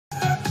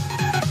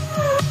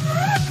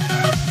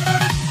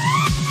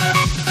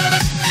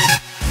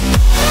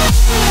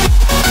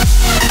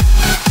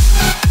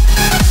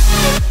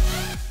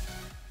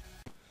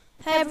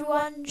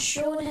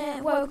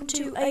welcome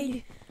to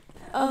a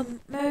hope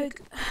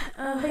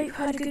you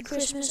had a good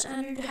Christmas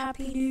and a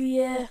happy New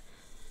Year.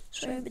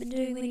 So I've been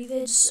doing many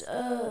vids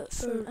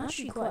for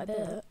actually quite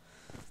a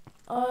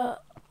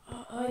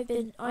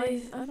bit.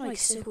 I'm like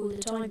sick all the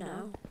time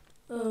now.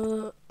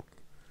 Don't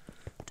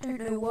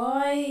know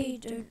why.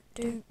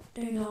 Don't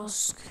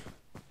ask.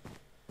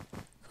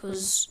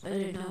 Cause I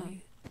don't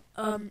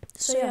know.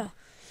 So yeah.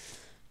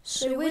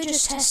 So we're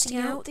just testing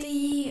out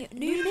the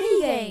new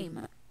mini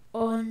game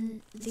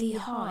on the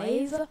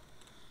Hive.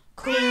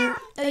 Cool.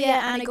 Oh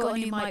yeah, and I got a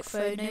new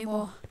microphone.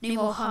 No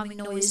more humming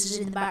noises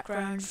in the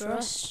background for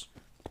us.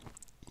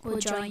 Or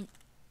giant.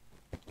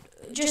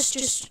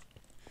 Just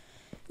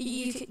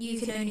you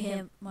can only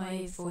hear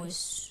my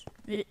voice,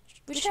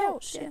 which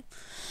helps. Yeah.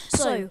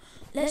 So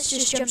let's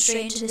just jump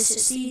straight into this.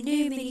 It's the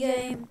new mini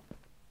game.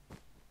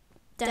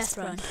 Death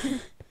Run.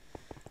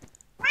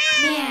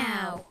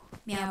 Meow.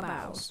 Meow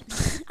bows.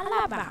 I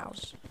love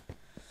bows.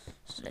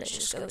 So let's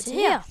just go to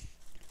here.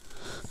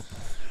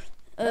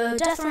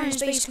 Death Run is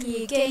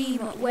basically a game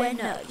when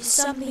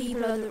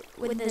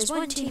when there's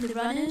one team of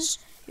runners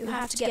who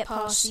have to get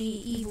past the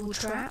evil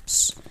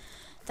traps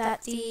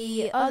that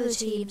the other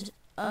teams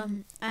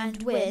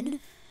and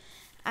win,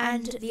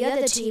 and the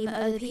other team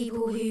are the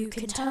people who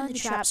can turn the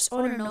traps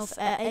on and off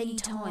at any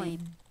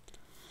time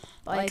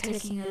by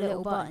clicking a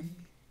little button,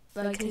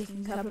 by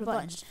clicking a couple of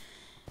buttons.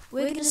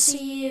 We're gonna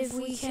see if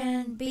we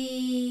can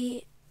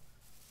be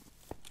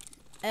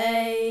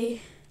a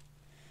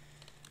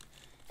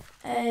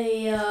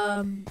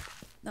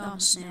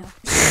snail.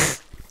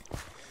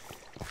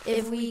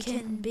 If we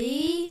can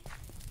be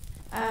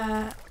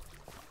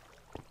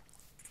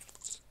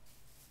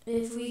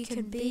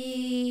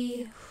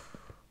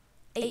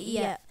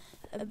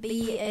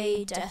be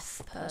a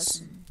deaf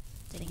person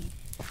thingy.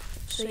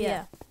 So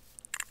yeah,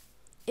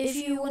 if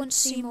you want to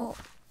see more,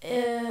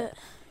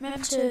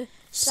 remember to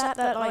slap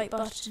that like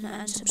button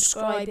and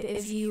subscribe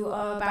if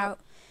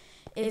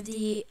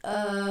the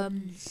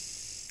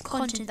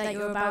content that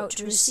you're about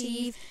to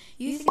receive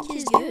you think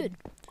is good.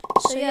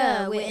 So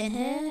yeah, we're in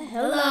here.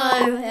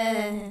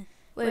 Hello.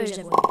 Where is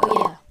everyone? Oh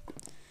yeah.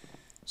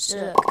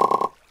 So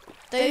look,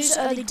 those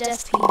are the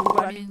deaf people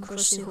running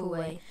across the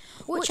hallway.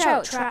 Watch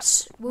out,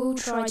 traps will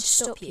try to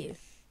stop you.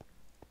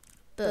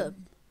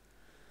 Boom.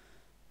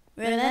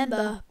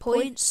 Remember,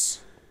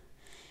 points.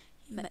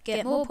 You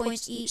get more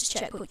points each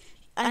checkpoint.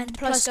 And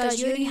plus, guys,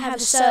 you only have a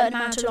certain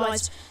amount of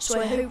lives, so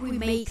I hope we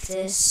make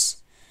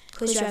this,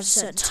 because you have a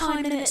certain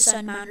time limit, a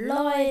certain amount of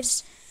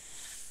lives.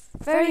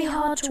 Very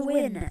hard to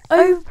win.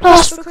 Oh,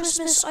 plus for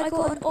Christmas, I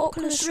got an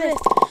Oculus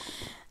Rift.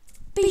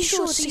 Be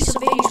sure to see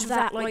some videos of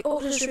that, like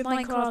Oculus Rift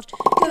Minecraft,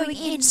 going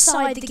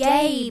inside the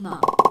game.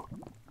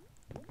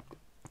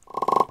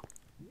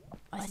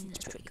 I think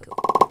that's pretty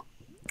cool.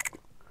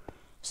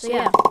 So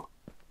yeah,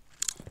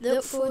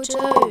 look forward to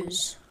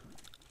those.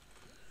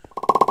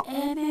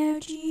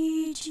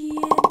 MLG,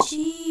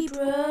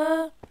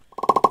 bruh.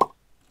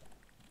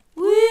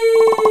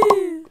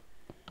 Woo!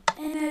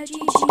 MLG,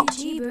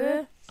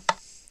 bruh.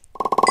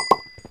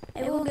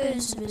 Everyone go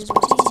into some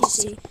visible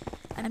TTC.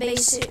 And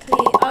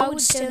basically, I would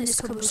stay on this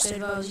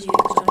cobblestone if I was you,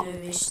 because I know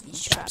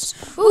these traps.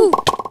 Ooh!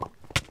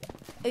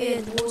 Oh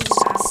yeah, the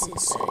water's acid,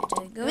 so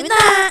don't go in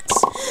that!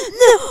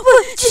 No!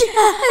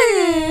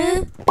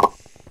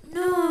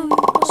 No, you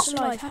lost a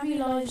life. How many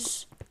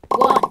lives?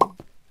 1.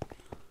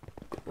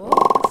 What?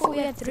 I thought we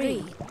had 3.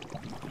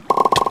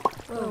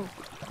 Whoa.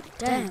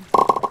 Damn.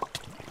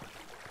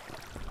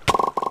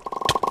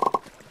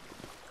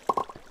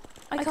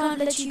 I can't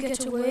let you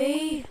get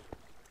away.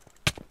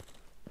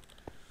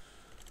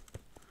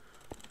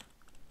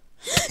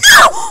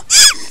 No!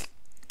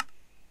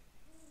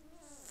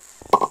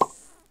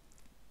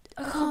 I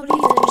can't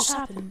believe that just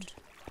happened.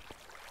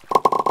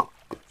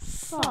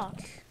 Fuck.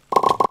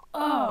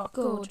 Oh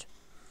god.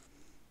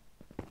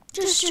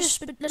 Let's just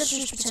pretend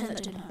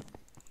that didn't happen.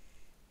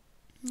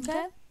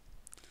 Okay?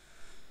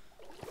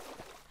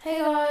 Hey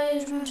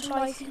guys, remember to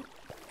like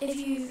if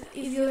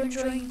you're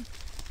enjoying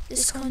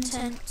this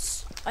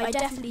content. I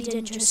definitely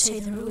didn't just say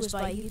the rules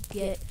but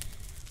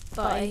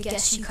I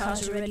guess you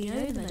guys already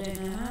know them, I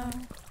don't know how.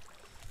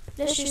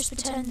 Let's just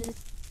pretend that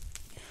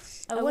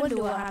I wonder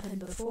what happened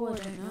before, I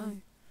don't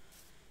know.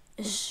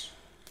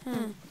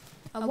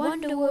 I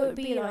wonder what it would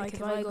be like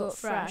if I got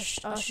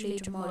thrashed, utterly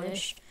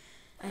demolished,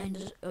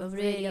 and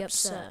really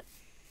upset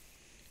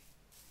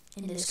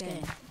in this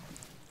game.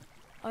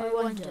 I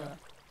wonder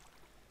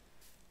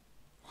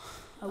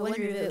if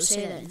it will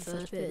say that in the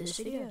first bit of this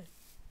video.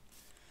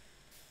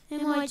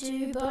 It might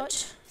do,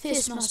 but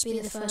this must be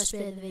the first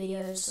bit of the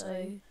video,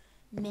 so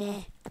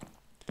meh.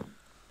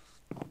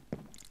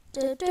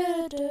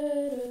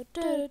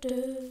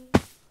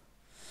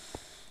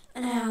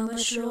 And how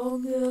much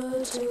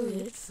longer till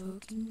it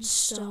fucking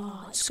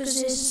starts? Cause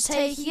this is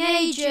taking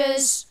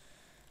ages.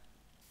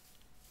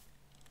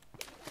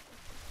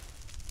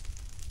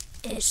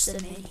 It's the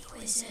mini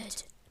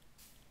wizard.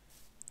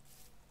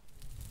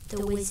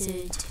 The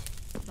wizard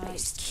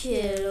likes to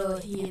kill all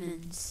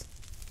humans.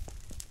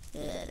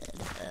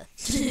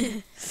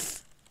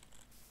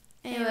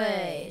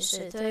 Anyway,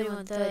 so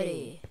 31,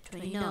 30,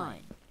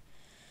 29.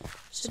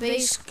 So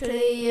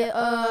basically,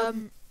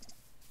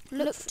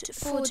 look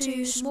forward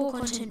to some more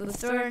content with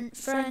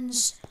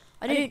friends.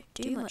 I don't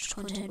do much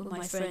content with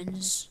my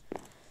friends.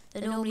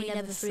 They're normally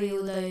never free,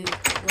 although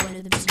one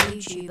of them's a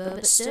YouTuber,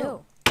 but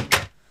still.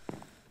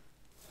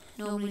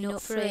 Normally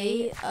not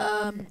free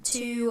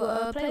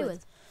to play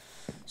with.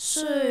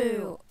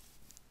 So,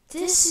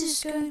 this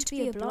is going to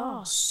be a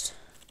blast.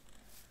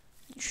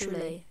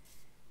 Literally.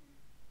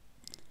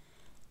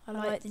 I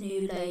like the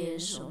new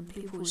layers on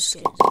people's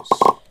skins. It's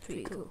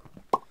pretty cool.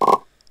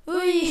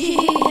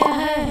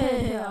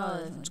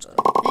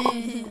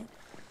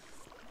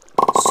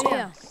 So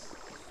yeah.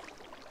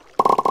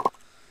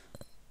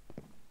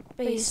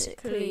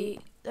 Basically,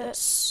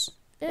 that's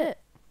it.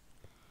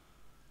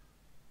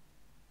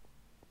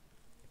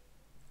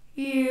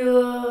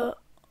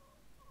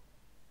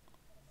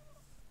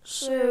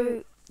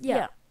 So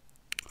yeah.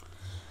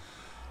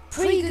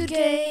 Pretty good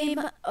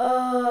game.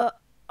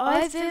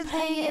 I've been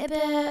playing it a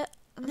bit.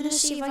 I'm gonna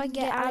see if I can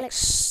get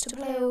Alex to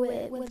play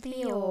with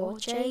me, or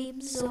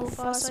James, or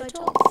Fireside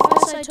Tom.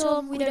 Fireside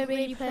Tom we don't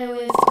really play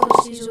with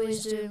because he's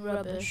always doing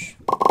rubbish.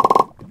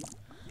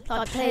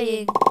 Like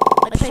playing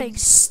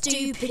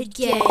stupid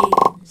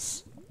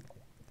games.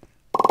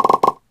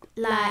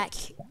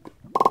 Like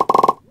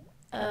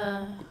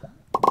well,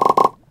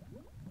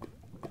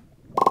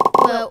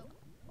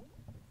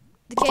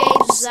 the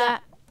games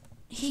that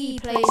he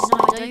plays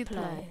and I don't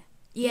play.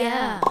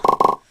 Yeah.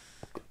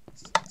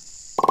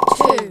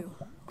 2,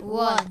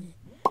 1.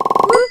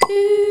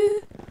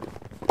 Woohoo!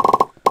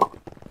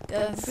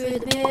 Going through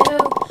the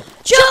middle.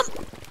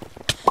 Jump!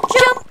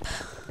 Jump!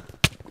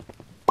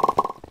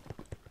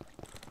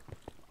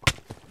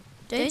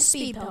 Don't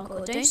speed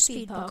parkour. Don't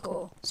speed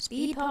parkour.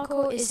 Speed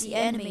parkour is the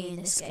enemy in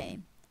this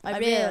game. I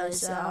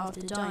realised that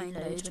after dying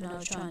loads when I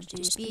was trying to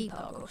do speed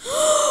parkour.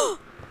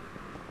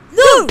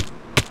 No!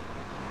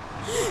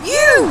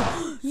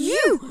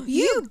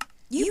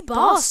 You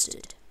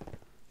bastard!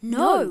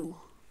 No!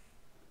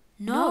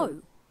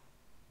 No!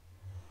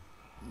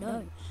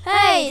 No!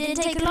 Hey,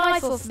 didn't take a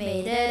life off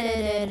me!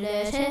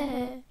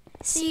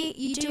 See,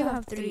 you do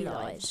have 3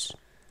 lives.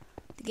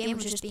 The game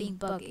was just being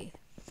buggy.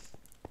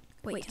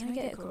 Wait, can I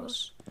get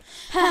across?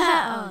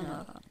 Haha! Oh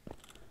no,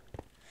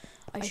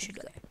 I can't. I should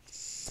go.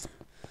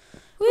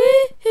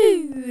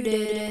 Woohoo!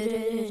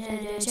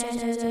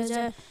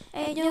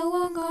 Ain't no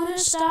one gonna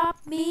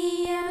stop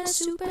me, I'm a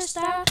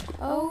superstar.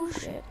 Oh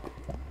shit.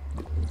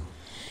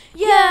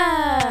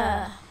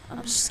 Yeah!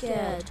 I'm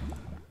scared.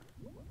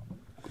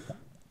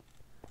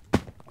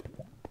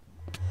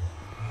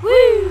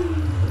 Woo!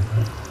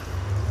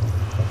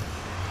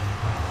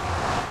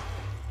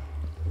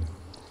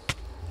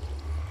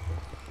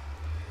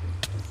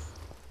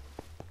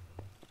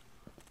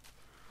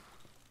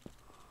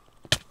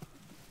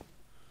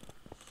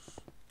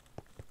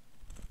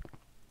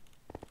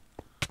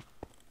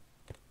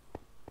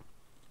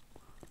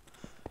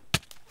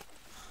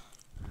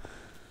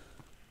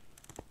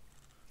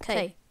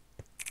 Okay,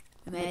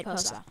 we made it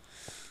past that.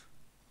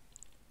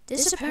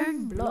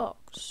 Disappearing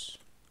blocks.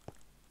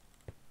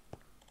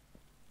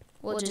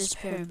 What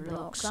disappearing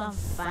blocks? I'm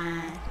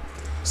fine.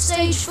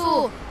 Stage 4.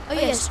 Oh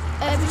yes,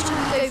 every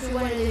time you go through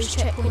one of those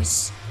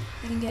checkpoints,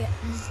 you can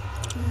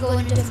go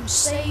on a different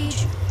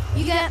stage.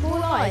 You get more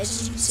lives.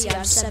 As you can see, I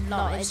have 7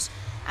 lives,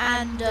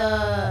 and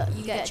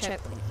you get a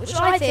checkpoint, which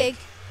I think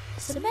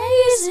is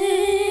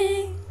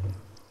amazing.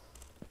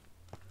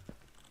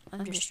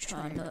 I'm just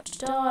trying not to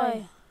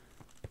die.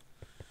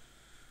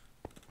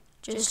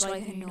 Just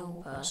like a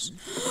normal person.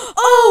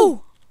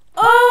 Oh!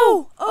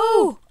 Oh!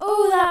 Oh!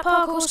 Oh, that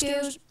parkour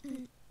skills.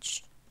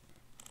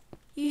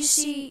 You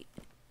see,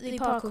 the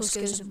parkour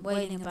skills I'm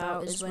wailing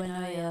about is when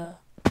I,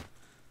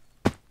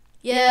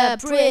 yeah,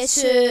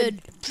 Britain!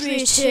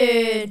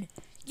 Britain!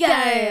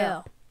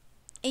 Yeah!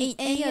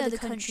 Any other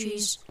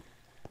countries,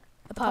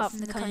 apart from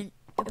the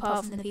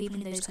people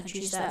in those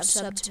countries that have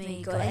subbed to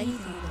me, got anything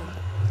of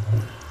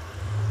them?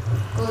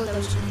 God, that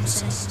was an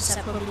sentence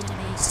that probably didn't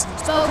make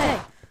sense. But okay.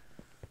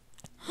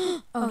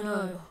 Oh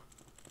no.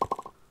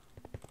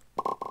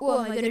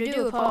 What am I gonna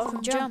do apart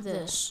from jump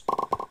this?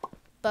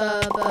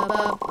 Ba ba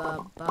ba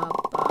ba ba ba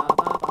ba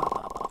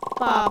ba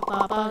ba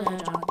ba ba.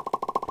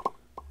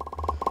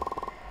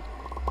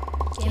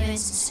 Game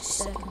ends in 6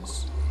 seconds.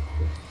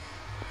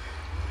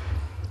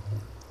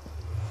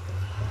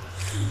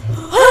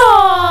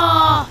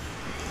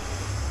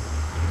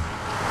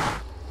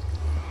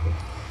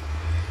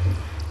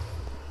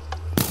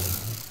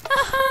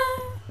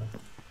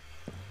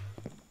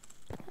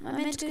 Am I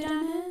meant to go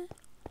down here?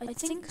 I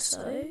think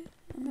so.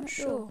 I'm not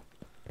sure.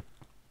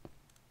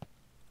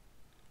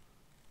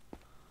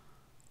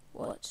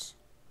 What?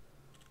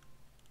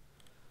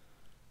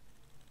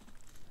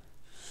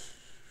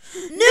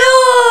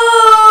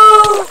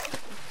 No!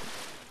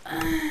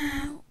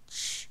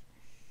 Ouch.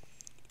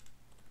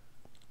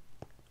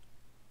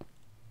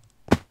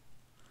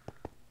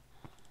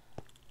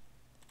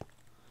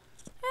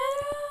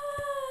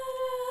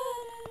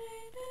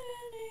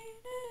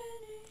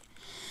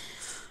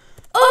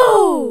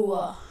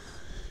 Oh!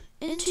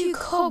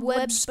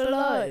 cobwebs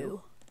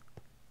below.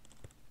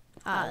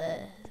 Ah,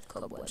 the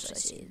cobwebs, I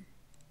see them.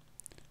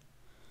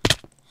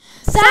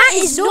 That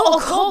is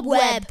not a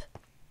cobweb!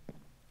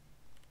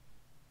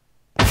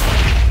 No,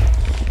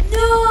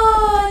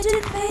 I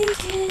didn't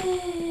make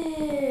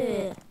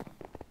it!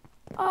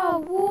 Oh,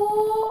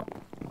 what?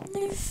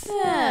 No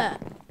fair.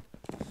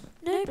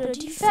 No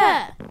bloody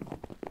fair.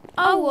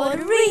 I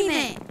want a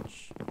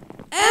rematch.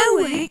 I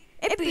want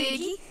a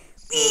bloody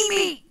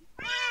rematch.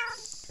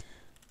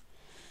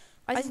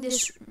 I think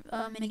this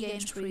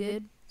minigame's pretty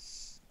good.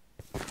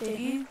 Don't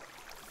you?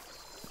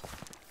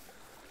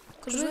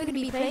 Because we're going to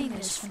be playing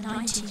this for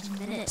 19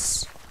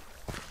 minutes.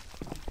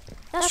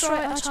 That's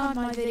right, I time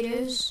my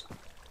videos.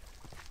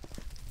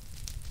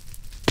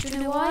 Do you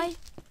know why?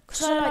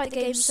 Because I like the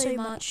game so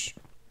much,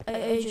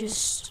 I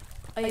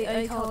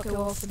can't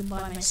go off them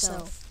by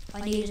myself.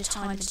 I need a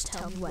timer to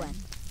tell me when.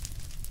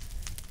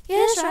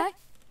 Yeah, that's right.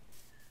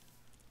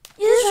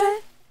 Yeah, that's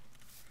right.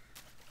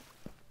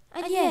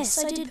 And yes,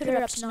 I did put it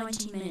up to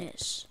 19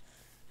 minutes.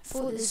 I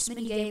thought this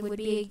minigame would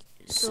be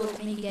a sort of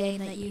minigame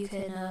that you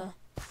can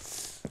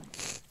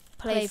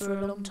play for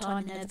a long time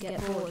and never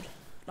get bored,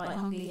 like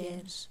Hunger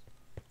Games.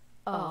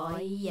 Oh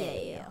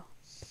yeah.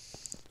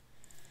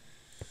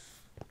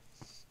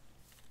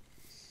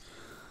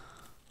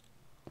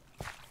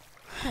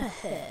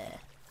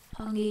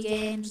 Hunger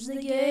Games, the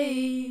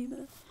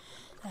game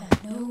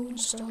that no one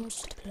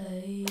stops to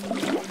play.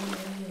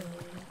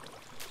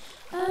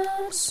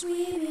 I'm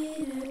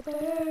swimming a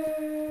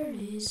bird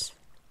is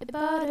a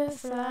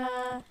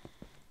butterfly,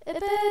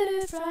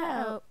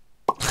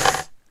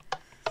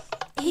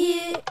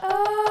 He,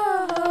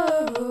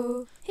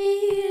 oh, he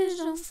is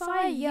on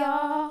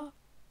fire.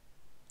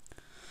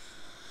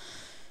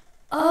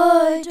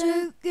 I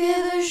don't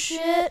give a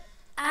shit.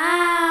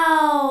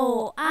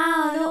 Ow,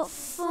 not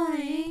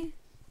funny.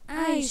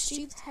 Hey,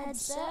 stupid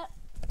headset.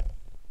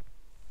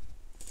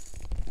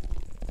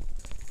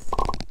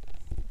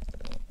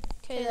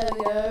 Okay, there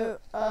we go.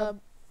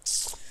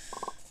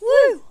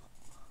 Woo!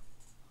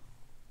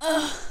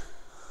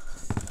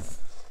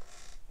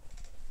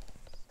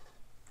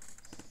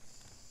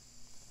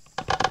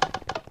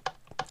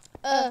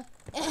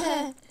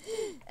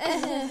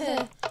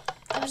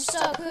 I'm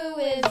stuck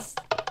with...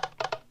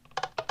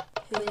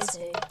 Who is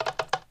he?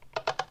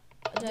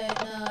 I don't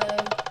know.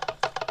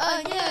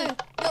 Oh no!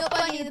 Not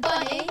Bunny the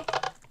Bunny!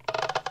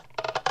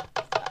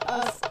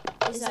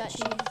 Is that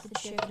actually the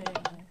chick? I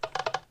don't know.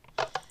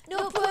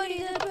 Not Bunny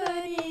the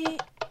Bunny!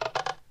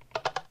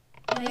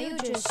 No, you're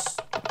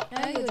just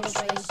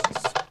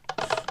racist.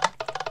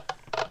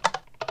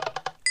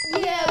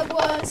 Yeah,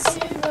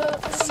 1-0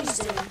 for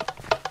season.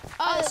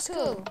 Oh, that's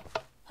cool.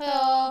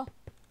 Hello.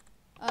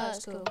 Oh,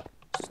 that's cool.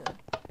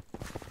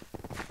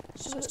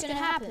 So what's gonna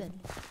happen?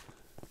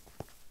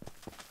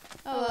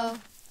 Oh well,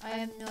 I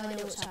have no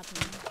idea what's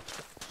happening.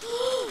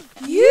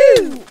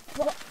 You!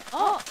 What?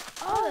 Oh,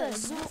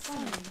 that's not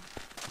funny.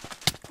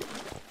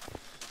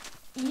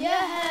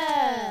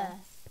 Yeah!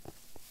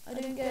 I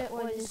don't get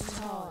why this is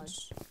hard.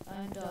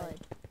 I am died.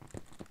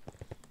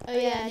 Oh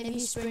yeah, and if you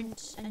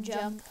sprint and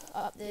jump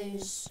up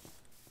those...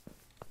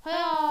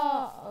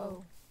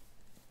 Oh!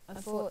 I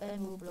thought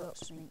emerald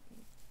blocks make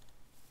you...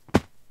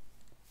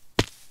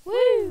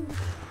 Woo!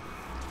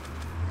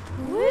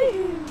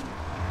 Woo!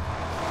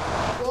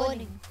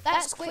 Warning,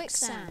 that's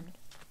quicksand.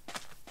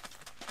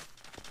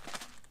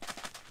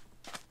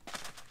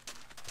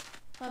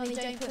 Mummy,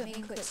 don't put me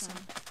in quicksand.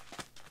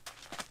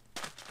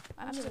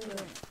 I'm still doing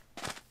it.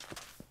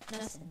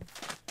 Nothing.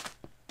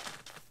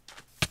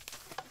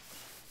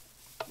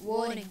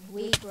 Warning,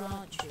 weak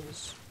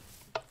branches.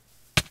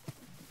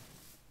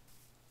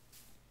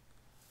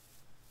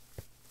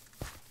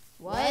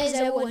 Why is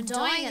everyone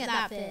dying at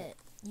that bit?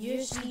 You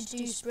just need to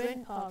do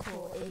sprint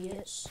parkour,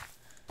 idiots.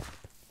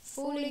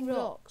 Falling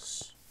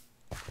rocks.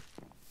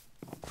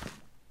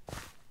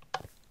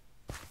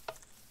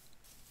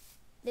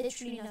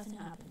 Literally nothing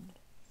happened.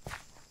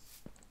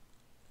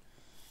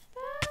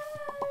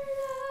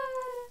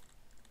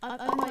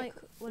 I'm like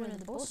one of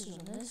the bosses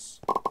on this.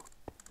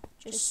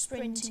 Just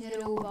sprinting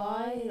it all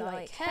by,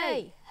 like,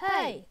 hey,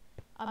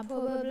 I'm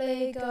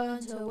probably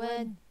going to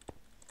win.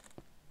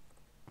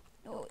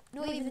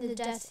 Not even the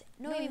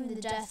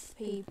death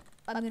people.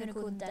 I'm gonna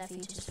call them Death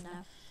Eaters for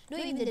now. Not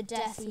even the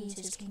Death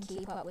Eaters can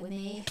keep up with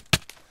me.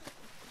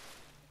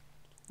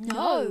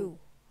 No!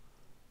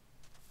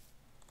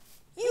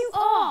 You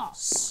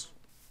arse!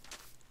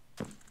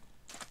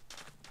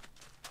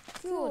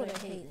 God, I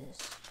hate this.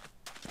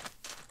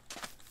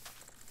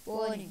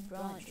 Warning,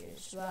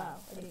 branches. Wow,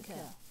 I didn't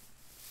care.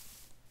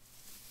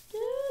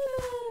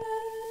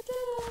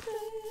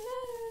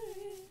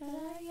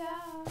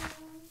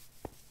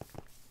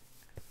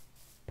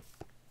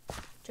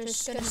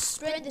 Just gonna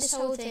sprint this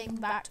whole thing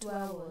back to where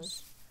I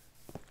was.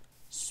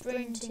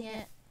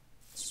 Sprinting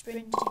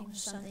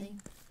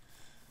something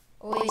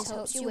always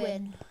helps you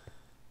win.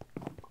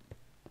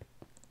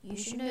 You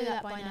should know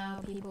that by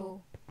now,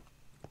 people.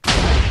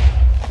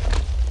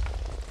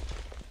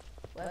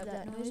 Whatever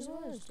that noise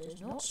was, does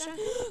not sound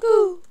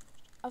good.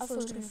 I thought I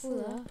was gonna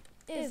fall there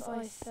if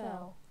I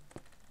fell.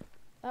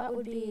 That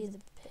would be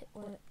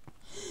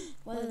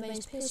one of the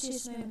most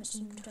pissiest moments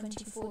in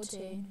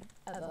 2014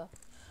 ever.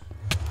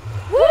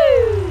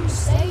 Woo!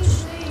 Stage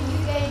 3,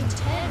 you gained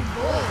 10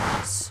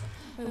 points.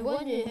 I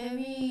wonder how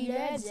many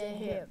lads are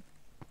here.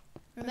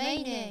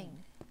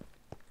 Remaining.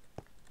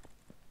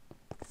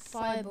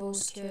 Fireball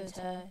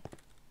security.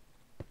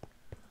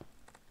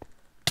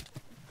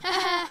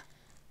 Haha!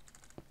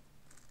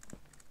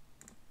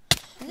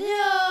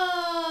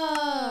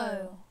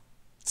 No!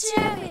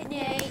 Damn it,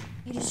 Nate!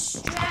 You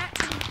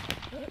distracted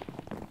me.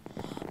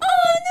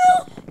 Oh no!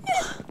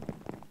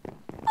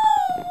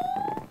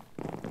 Oh!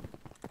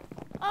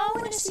 I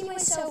want to see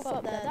myself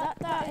up there.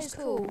 That is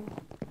cool.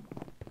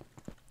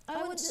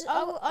 I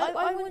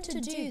want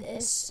to do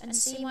this and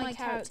see my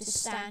character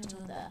standing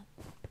on there.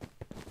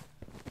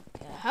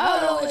 Okay, how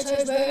long it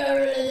takes me?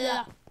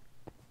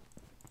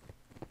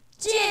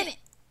 Damn it!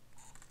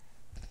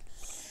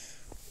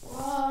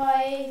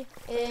 Why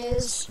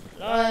is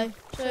life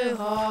so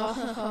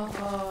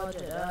hard?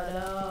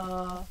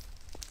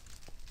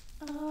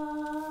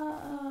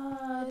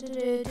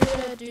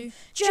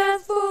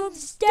 Jump from the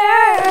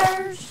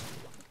stairs.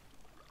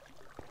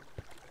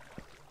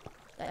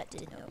 That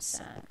did not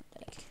sound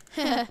like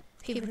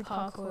people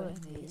parkouring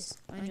these.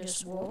 I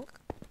just walk.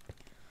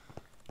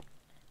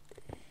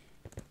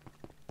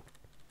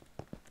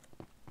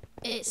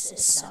 It's a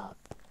sub.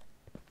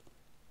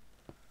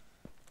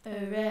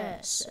 A rare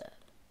sub.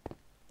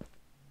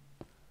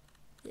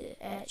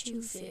 At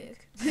you fig.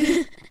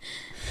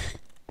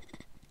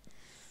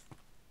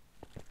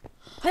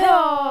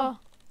 Hiya!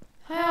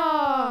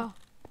 Hiya!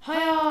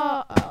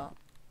 Hiya! Oh,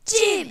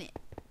 damn it!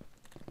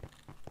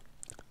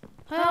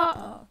 Hiya!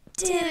 Oh,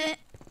 damn it!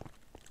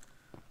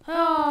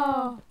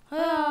 Hiya!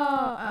 Hiya!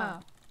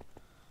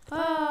 Oh.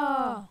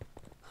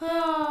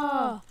 Hiya!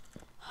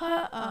 Hiya! Hiya!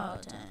 Oh,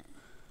 damn.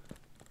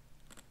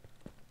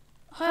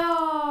 Hiya!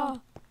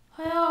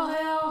 Hiya!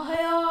 Hiya!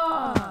 Hiya!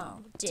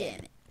 Oh,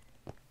 damn it.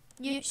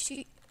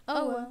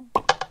 Oh well.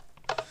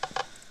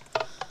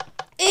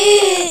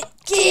 It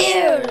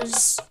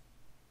kills!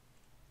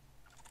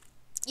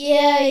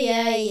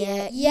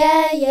 Yeah.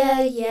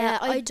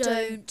 I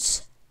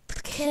don't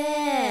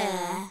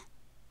care.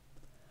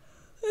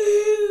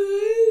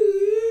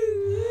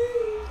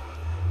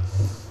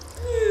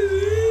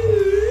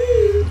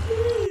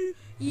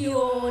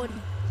 Yawn.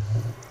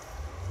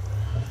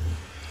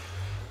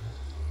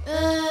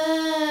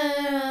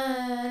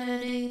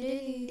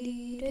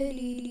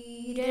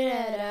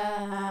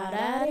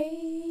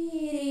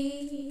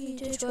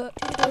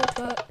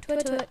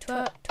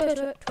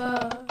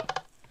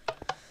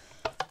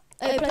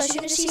 Oh, plus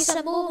you're going to see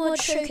some more mod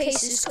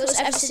showcases because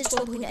ever since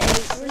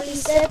 1.8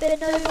 release there have been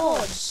no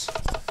mods.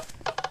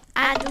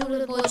 And all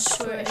the mods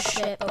for a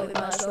shit, but we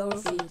might as well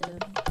review them.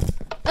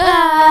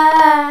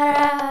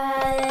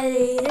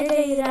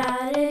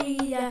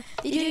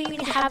 They don't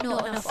even have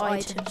not enough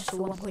items for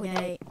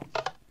 1.8.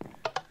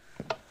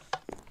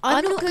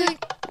 I'm not going...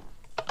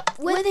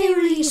 When they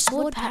release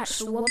mod packs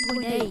for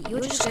 1.8,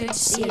 you're just going to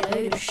see a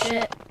load of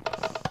shit.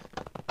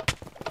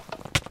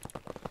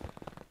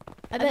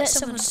 I bet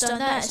someone's done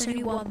that. It's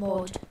only one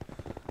mod.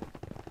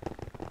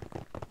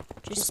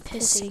 Just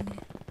pissing.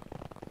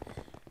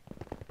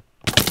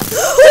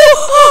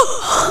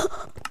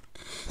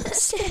 That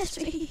scares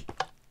me.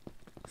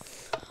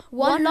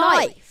 One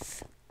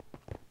life.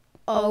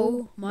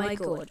 Oh my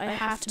god. I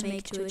have to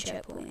make it to a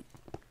checkpoint.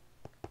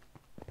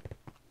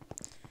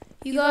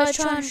 You guys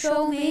trying to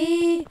show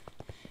me?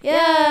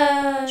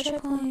 Yeah,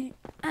 checkpoint.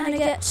 And I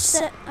get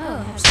set. Oh,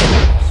 I have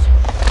stairs.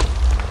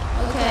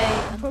 Okay,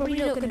 I'm probably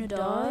not gonna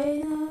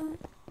die now.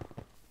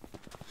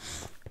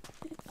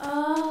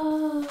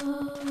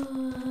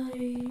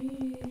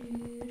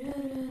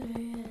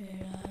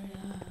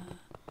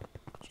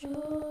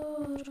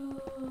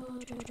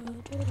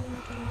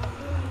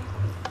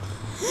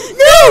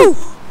 No!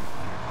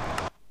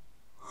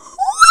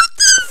 What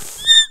the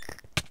fuck?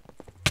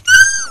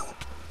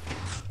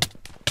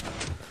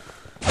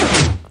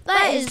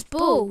 That is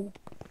bull.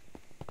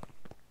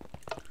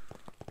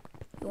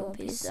 You want a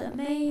piece of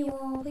me? You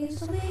want a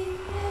piece of me?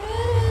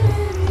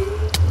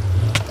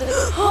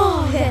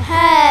 Oh, yeah,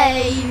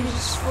 hey! You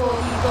just thought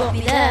you got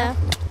me there.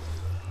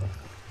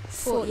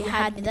 Thought you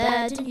had me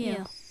there, didn't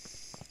you?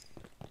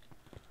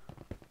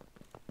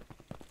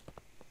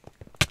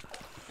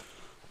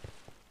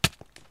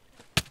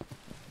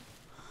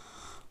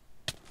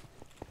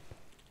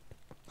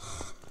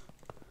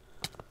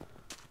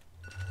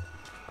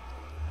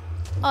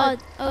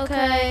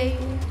 Okay.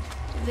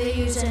 The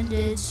video's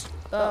ended,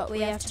 but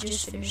we have to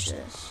just finish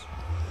this.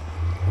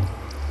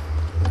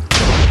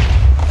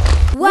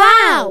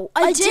 Wow!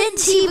 I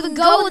didn't even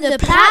go on the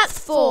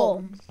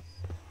platform!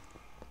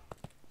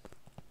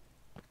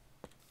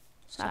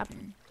 What's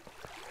happening?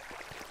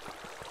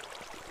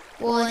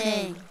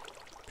 Warning!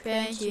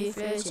 Prone to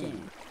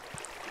floating.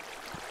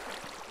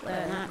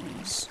 Whatever that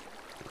means.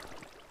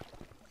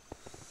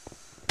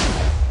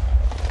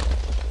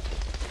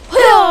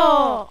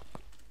 Hiya!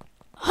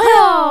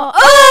 Hiya!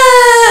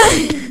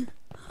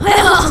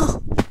 Hiya!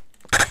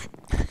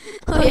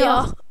 Hiya!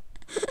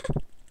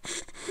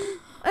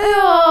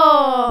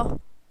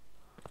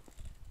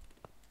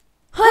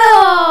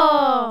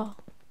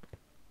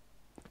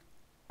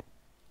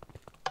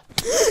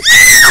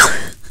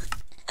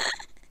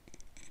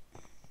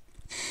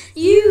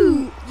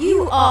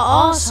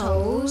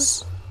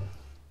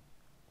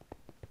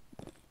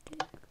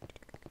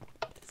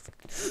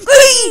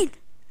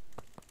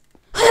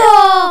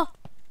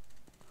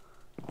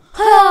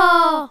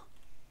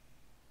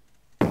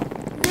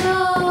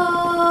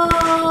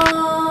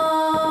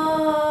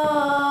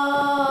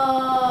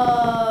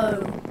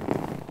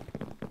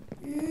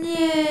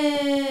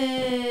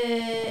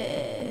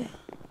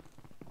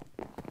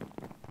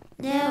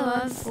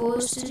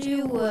 supposed to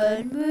do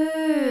one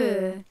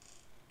more.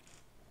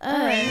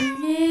 Oh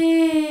no!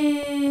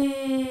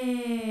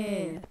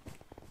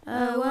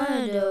 I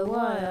wonder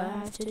why I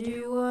have to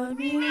do one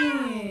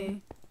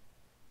more.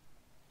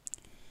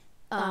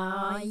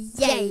 Ah,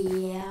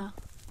 yeah.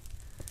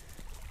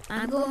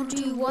 I'm going to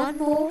do one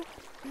more,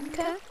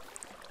 okay?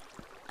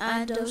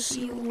 And I'll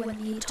see you when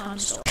the time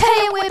stops.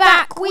 Okay, we're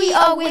back. We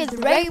are with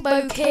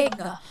Rainbow King.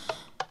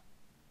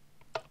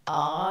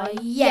 Ah,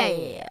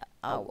 yeah.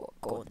 I will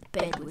go to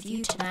bed with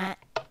you tonight.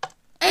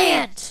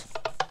 And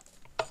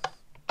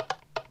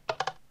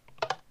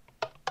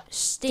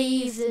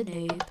Steve the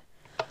Noob.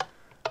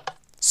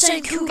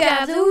 Some cool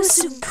guy, those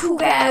some cool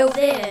guy over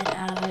there,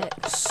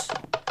 Alex.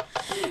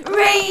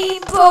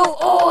 Rainbow,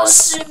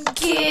 awesome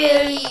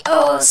kitty,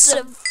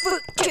 awesome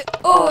foot,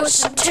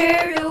 awesome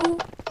turtle.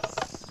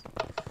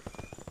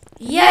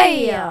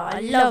 Yeah,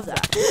 I love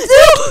that.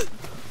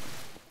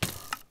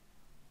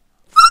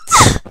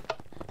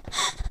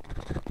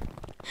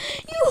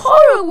 You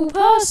horrible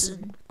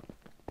person.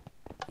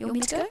 You want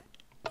me to go?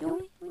 You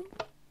want me?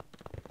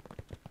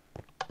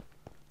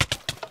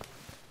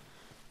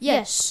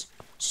 Yes.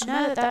 So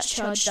now that that's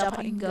charged up,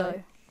 I can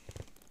go.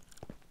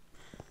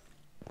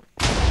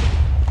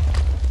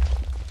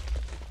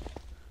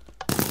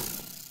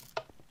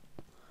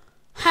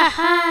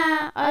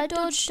 Haha, I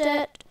dodged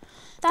it.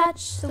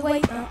 That's the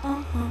way.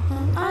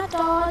 I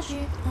dodged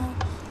it.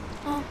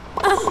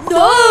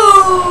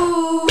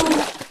 No!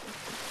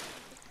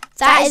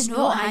 That is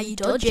not how you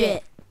dodge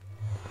it.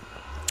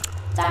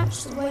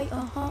 That's the way. I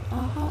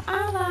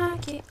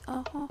like it.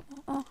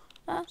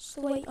 That's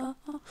the way.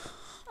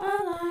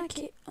 I like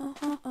it.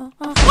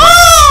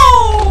 Oh!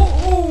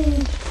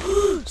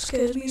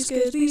 Scares me.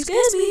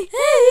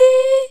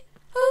 Hey!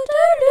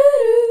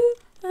 Oh,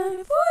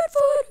 I'm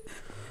forward.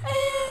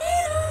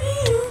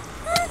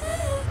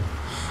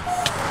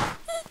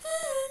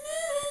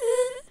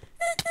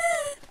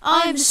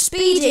 I'm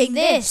speeding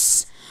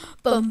this.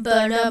 No!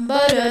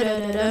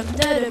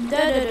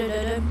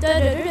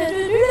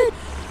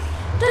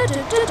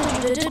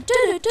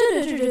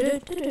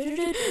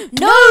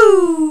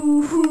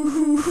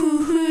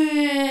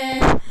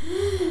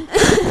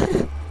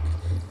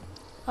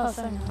 Oh,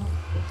 for now.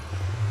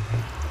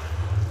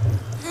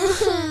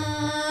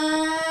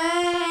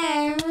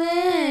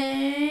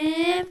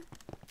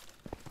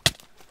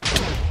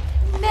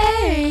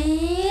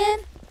 Man,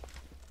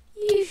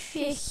 you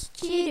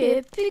fixed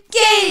it up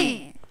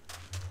again.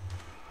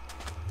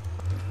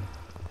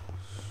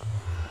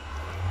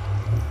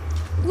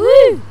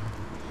 Woo!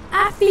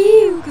 I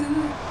feel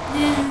good.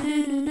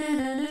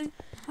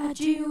 I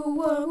do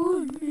what I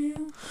want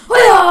now.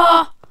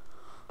 Well,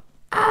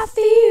 I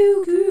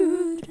feel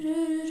good.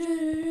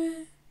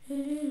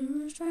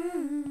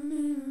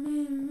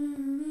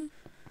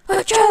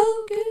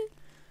 So good.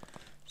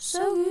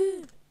 So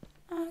good.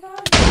 I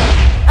got it.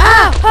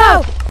 Ow!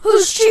 Oh!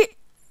 Who's shit?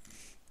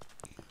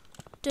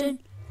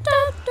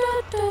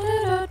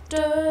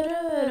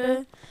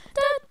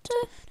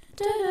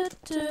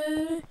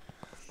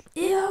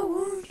 Yeah, I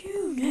want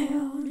you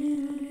now.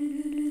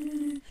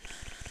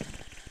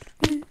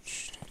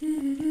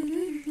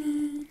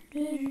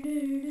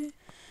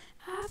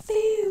 I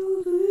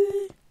feel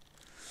good.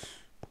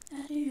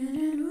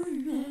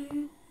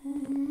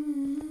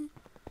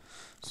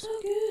 So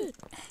good.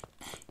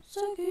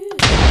 So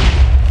good.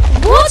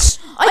 What?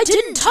 I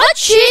didn't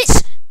touch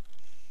it!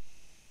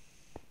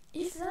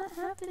 If that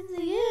happens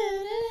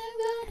again, I'm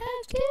gonna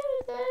have to kill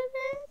that.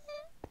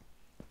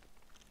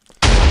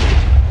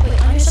 Wait,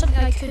 I know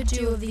something I could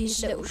do with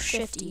these little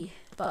shifty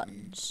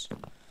buttons.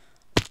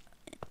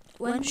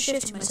 When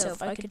shifting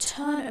myself, I could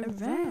turn it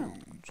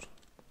around.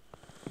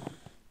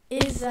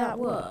 If that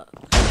works.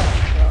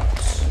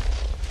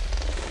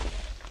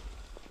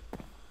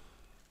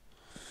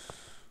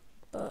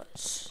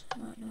 But it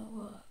might not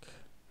work.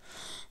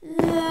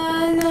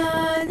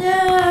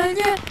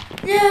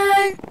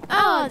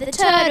 Oh, the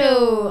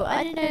turtle!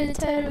 I didn't know the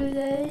turtle was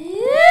there.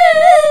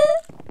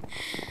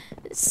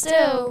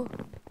 So,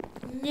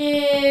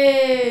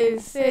 no,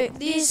 fuck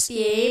this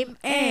game,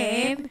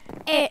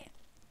 it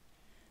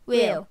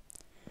will.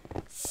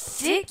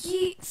 Fuck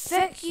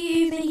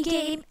you,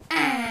 minigame,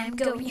 I'm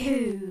going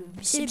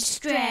home.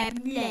 Subscribe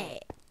and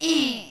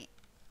like.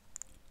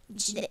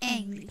 To the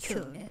angry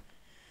corner.